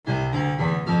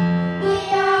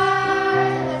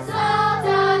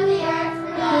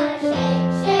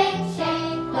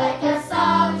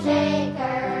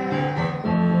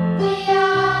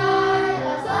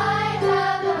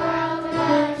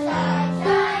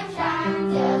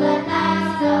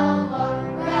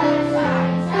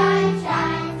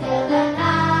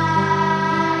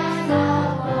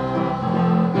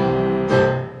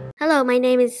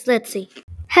name is Litzy.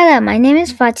 Hello, my name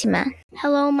is Fatima.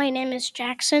 Hello, my name is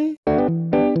Jackson.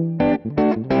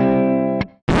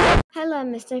 Hello,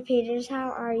 Mr. Peters.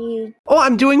 How are you? Oh,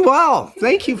 I'm doing well.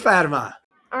 Thank you, Fatima.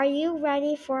 Are you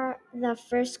ready for the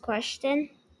first question?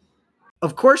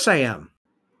 Of course I am.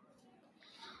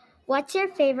 What's your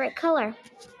favorite color?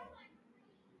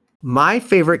 My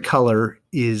favorite color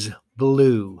is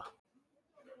blue.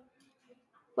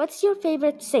 What's your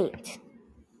favorite saint?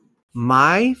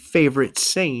 My favorite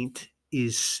saint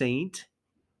is Saint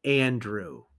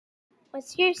Andrew.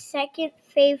 What's your second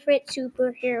favorite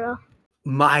superhero?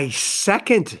 My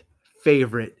second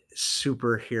favorite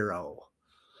superhero.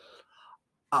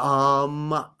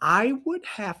 I would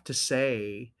have to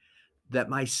say that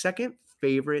my second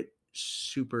favorite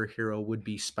superhero would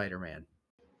be Spider-Man.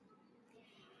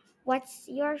 What's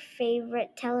your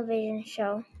favorite television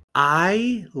show?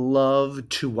 I love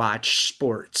to watch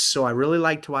sports. So I really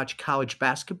like to watch college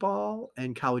basketball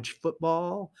and college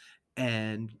football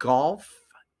and golf.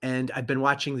 And I've been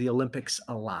watching the Olympics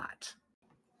a lot.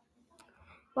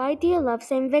 Why do you love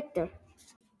St. Victor?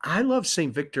 I love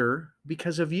St. Victor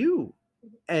because of you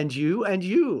and you and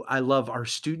you. I love our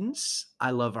students.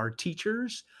 I love our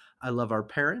teachers. I love our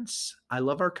parents. I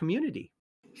love our community.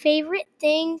 Favorite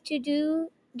thing to do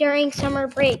during summer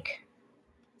break?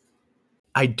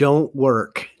 I don't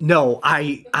work. No,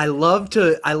 I love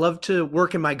to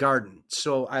work in my garden.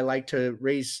 So I like to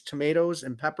raise tomatoes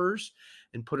and peppers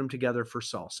and put them together for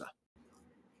salsa.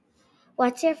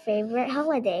 What's your favorite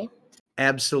holiday?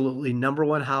 Absolutely number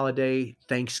one holiday,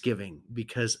 Thanksgiving,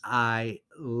 because I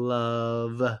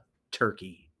love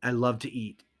turkey. I love to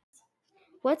eat.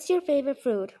 What's your favorite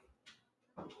food?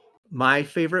 My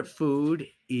favorite food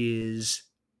is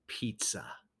pizza.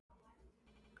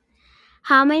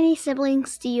 How many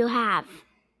siblings do you have?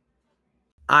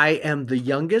 I am the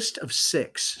youngest of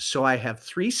 6, so I have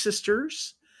 3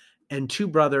 sisters and 2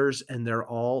 brothers, and they're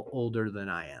all older than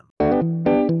I am.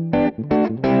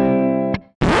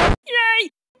 Yay!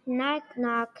 Knock,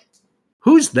 knock.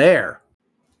 Who's there?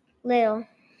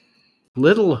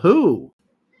 Little Who?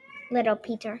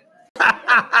 Peter.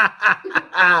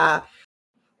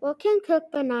 What can cook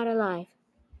but not alive?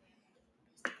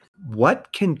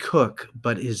 What can cook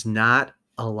but is not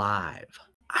alive?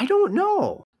 I don't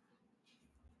know.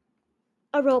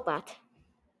 A robot.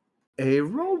 A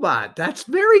robot. That's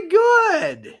very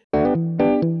good.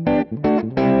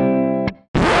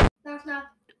 Knock, knock.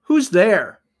 Who's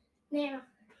there? Nana.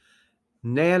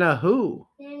 Nana who?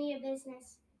 Nanny of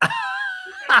business.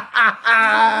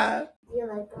 You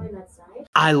like going outside?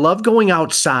 I love going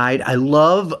outside. I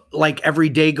love every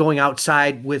day going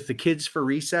outside with the kids for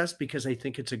recess because I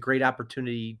think it's a great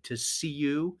opportunity to see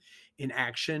you in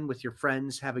action with your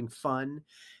friends having fun.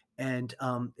 And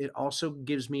it also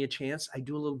gives me a chance. I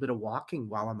do a little bit of walking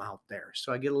while I'm out there.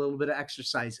 So I get a little bit of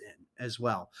exercise in as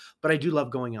well. But I do love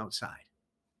going outside,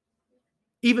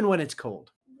 even when it's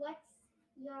cold. What's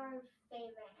your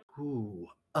favorite? Ooh,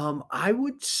 I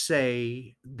would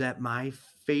say that my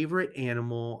favorite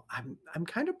animal, I'm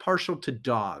kind of partial to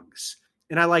dogs,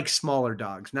 and I like smaller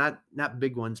dogs, not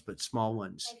big ones, but small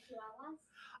ones. Like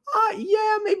chihuahuas?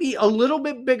 Yeah, maybe a little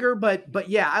bit bigger, but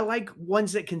yeah, I like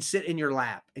ones that can sit in your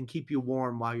lap and keep you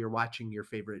warm while you're watching your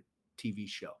favorite TV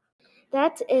show.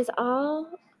 That is all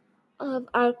of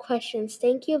our questions.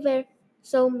 Thank you very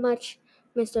so much,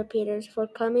 Mr. Peters, for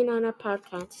coming on our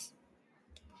podcast.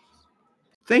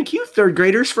 Thank you, third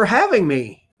graders, for having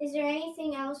me. Is there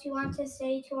anything else you want to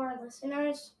say to our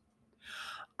listeners?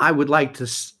 I would like to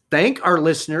thank our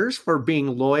listeners for being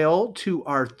loyal to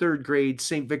our third grade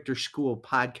St. Victor School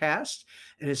podcast,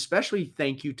 and especially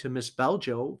thank you to Miss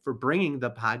Beljo for bringing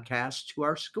the podcast to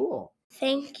our school.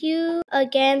 Thank you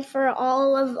again for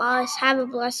all of us. Have a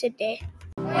blessed day.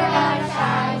 We're gonna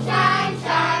shine, shine,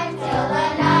 shine till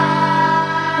the night.